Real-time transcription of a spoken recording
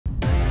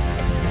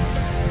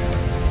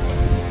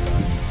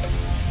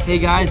Hey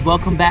guys,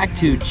 welcome back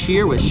to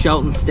Cheer with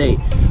Shelton State.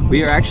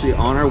 We are actually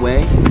on our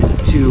way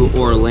to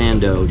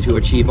Orlando to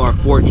achieve our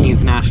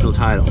 14th national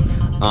title.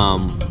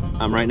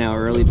 I'm right now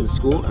early to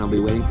school and I'll be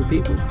waiting for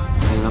people.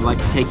 And I'd like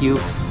to take you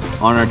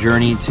on our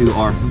journey to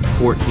our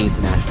 14th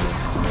national.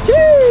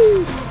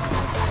 Chee!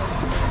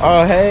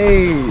 Oh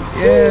hey,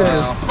 yes.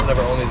 Wow, I've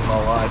never owned these in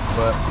my life,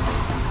 but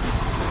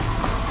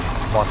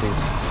bought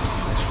these.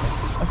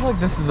 I feel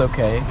like this is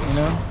okay, you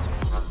know?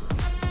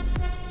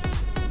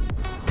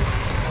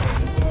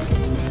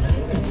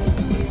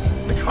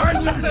 The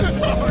car's not so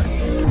far.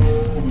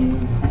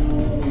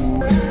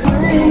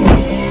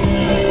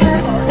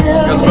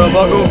 Got the belt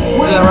buckle.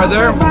 See that right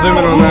there? Zoom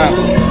in on that.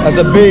 That's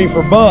a B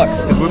for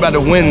Bucks, because we're about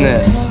to win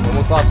this.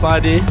 Almost lost my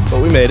ID,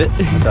 but we made it.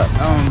 What's up?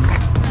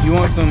 You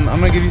want some? I'm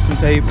gonna give you some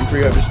tape and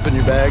free up. Just put in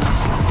your bag.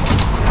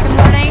 Good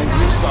morning.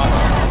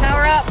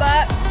 Power up,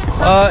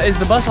 Bucks. Is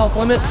the bus off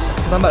limits?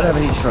 Because I'm about to have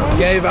a heat stroke.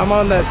 Gabe, I'm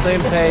on that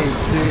same page,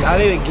 dude. I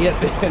need to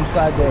get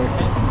inside there.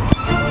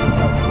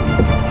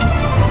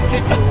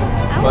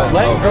 But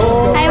let girls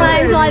go. Hey, my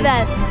name's Molly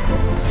Beth.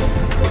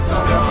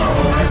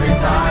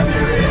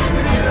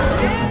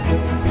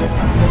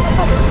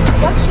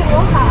 What should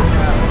we have?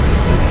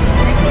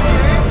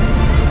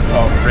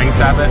 Oh, ring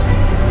tap it?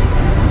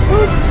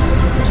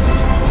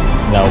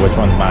 No, which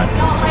one's mine?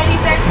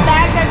 Ladies, there's the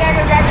bag. Go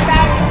grab your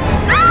bag.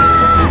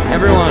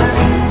 Everyone,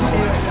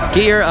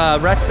 get your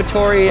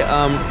respiratory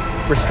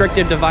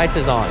restrictive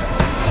devices on.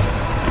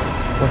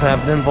 What's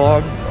happening,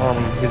 vlog?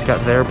 We just got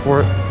to the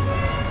airport.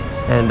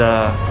 And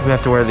we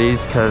have to wear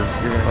these because,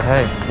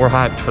 hey, we're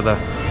hyped for the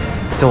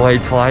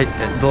delayed flight.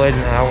 It delayed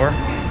an hour.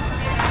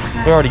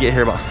 We already get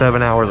here about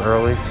 7 hours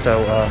early,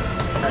 so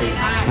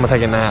I'm gonna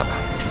take a nap.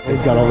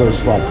 He's got all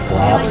those like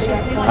flaps.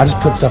 I just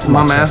put stuff in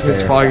My mask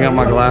is fogging up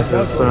my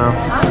glasses, so now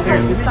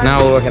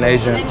I look like an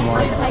Asian.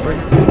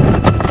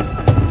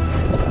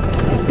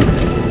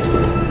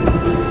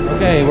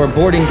 Okay, we're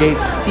boarding gate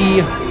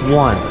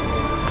C1.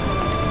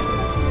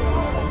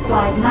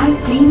 Flight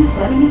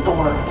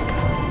 1974.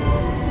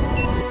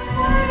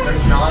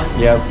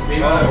 Yep.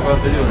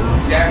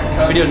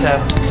 Video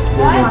tap.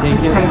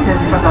 Thank you.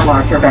 Suitcases for the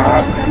larger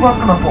bag.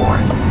 Welcome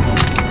aboard.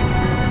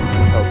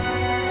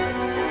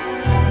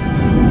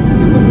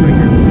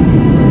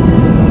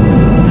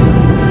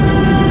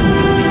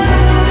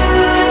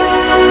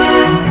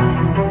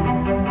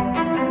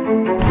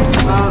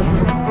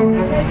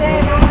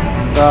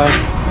 Bye.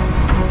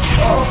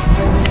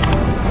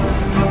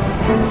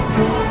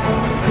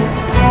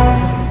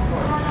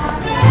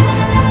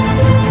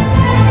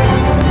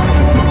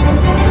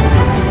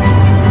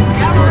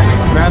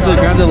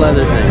 Grab the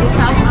leather thing.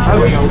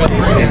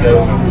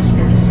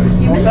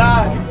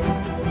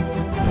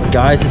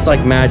 Guys, it's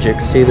like magic.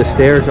 See, the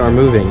stairs are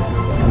moving.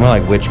 More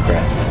like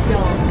witchcraft.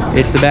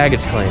 It's the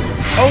baggage claim.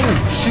 Oh,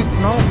 shoot,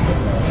 no.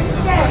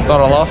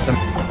 Thought I lost him.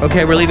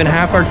 Okay, we're leaving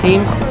half our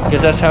team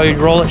because that's how you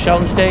roll at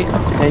Shelton State.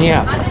 And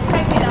yeah,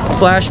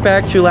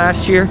 flashback to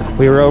last year.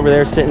 We were over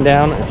there sitting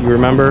down. If you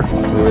remember,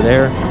 we were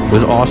there. It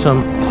was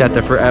awesome. Sat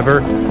there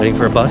forever, waiting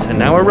for a bus, and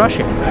now we're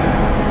rushing.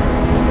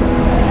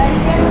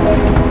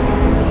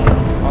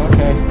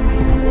 Okay.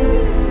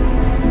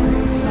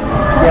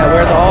 Yeah,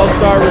 we're at the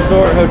All-Star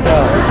Resort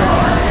Hotel.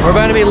 We're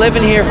going to be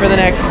living here for the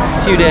next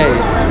few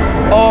days.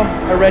 Oh,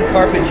 a red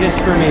carpet just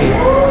for me.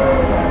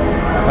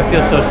 I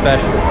feel so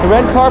special. The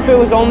red carpet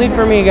was only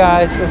for me,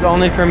 guys. It was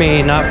only for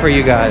me, not for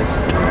you guys.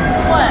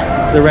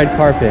 What? The red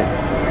carpet.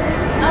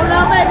 Oh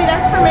no, baby,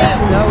 that's for me.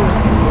 No.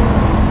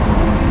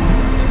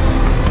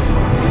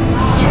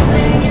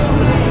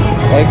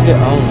 Exit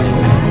only.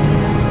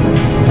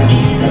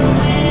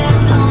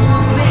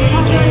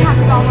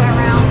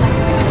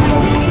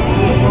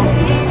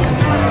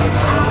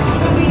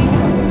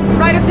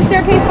 Right up the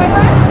staircase, my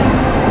friend.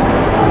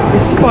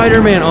 It's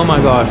Spider-Man. Oh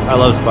my gosh, I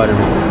love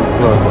Spider-Man.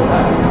 Look,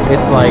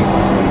 it's like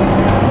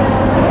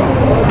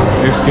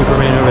there's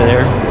Superman over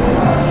there.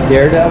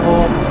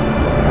 Daredevil.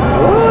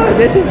 What?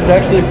 This is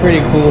actually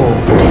pretty cool.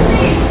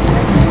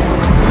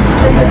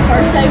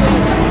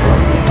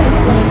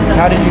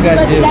 How did you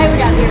guys do? Today we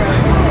got 0.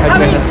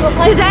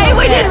 Today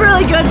we did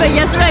really good, but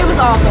yesterday was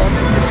awful.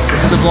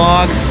 This is the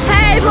vlog.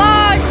 Hey,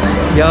 vlog!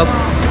 Yup.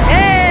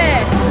 Hey!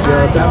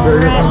 That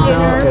burger comes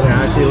out, it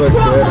actually looks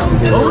good.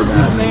 What was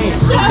his name?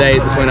 Date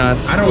between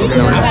us. I don't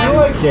know.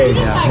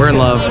 Yeah. We're in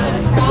love.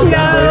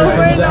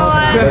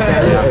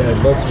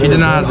 She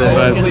denies it,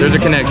 but there's a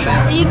connection.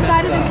 Are you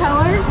excited to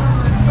color?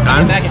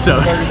 I'm so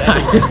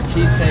excited.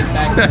 Cheesesteak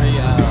factory.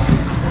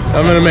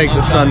 I'm gonna make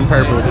the sun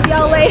purple.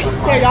 Yo, wait.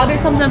 Here, y'all do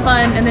something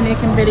fun, and then you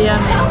can video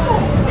me.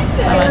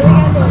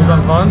 Is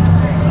that fun?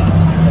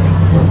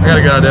 I got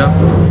a good idea.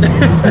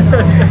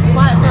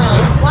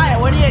 Wyatt,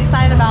 what are you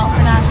excited about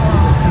for nationals?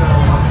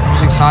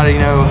 Just excited, you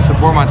know,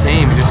 support my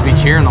team and just be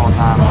cheering the whole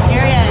time.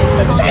 Period.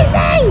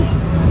 Jason!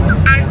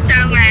 I'm so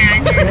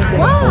mad.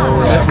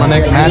 That's my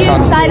next match on. Are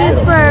you excited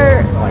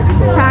for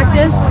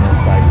practice?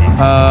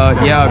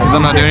 Yeah, because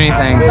I'm not doing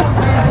anything.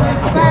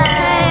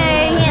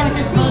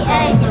 YMCA.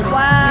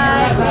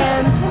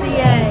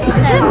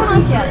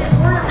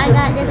 I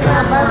got this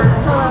little boat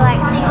full of like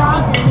 6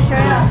 pieces of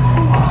shrimp.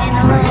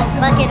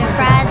 bucket of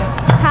fries.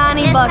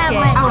 Tiny Guess how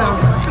bucket. much this was?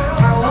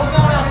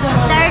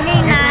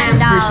 $39.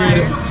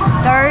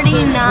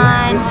 $39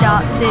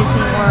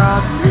 Disney World.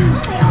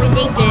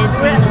 Ridiculous.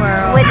 Disney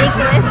World.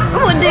 Ridiculous.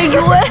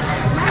 Ridiculous.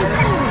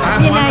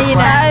 You know.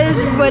 That is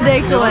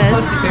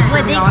ridiculous.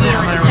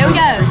 Ridiculous. Here we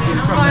go.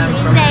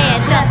 Stay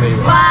at the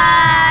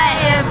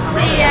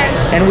YMCA.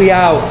 And we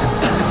out.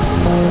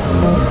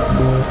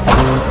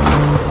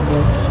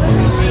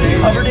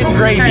 Covered in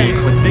gravy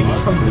with big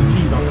chunks of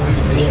cheese on it.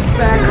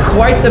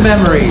 Quite the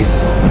memories.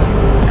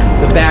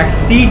 The back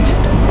seat.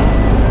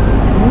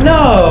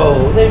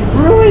 No, they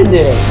ruined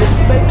it.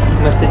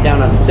 I'm gonna sit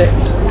down on 6.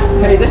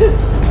 Hey, this is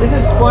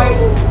quite.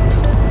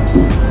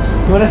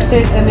 You wanna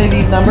sit in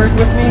these numbers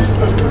with me?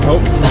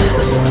 Nope.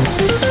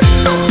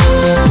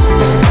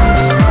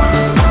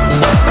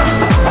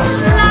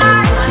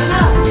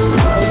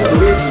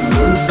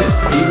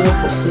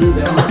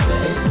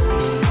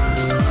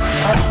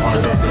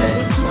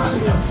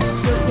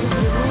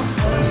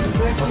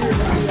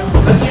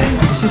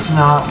 It's just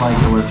not like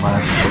it was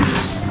last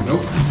year.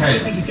 Nope. Hey,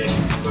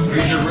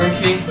 here's your room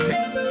key.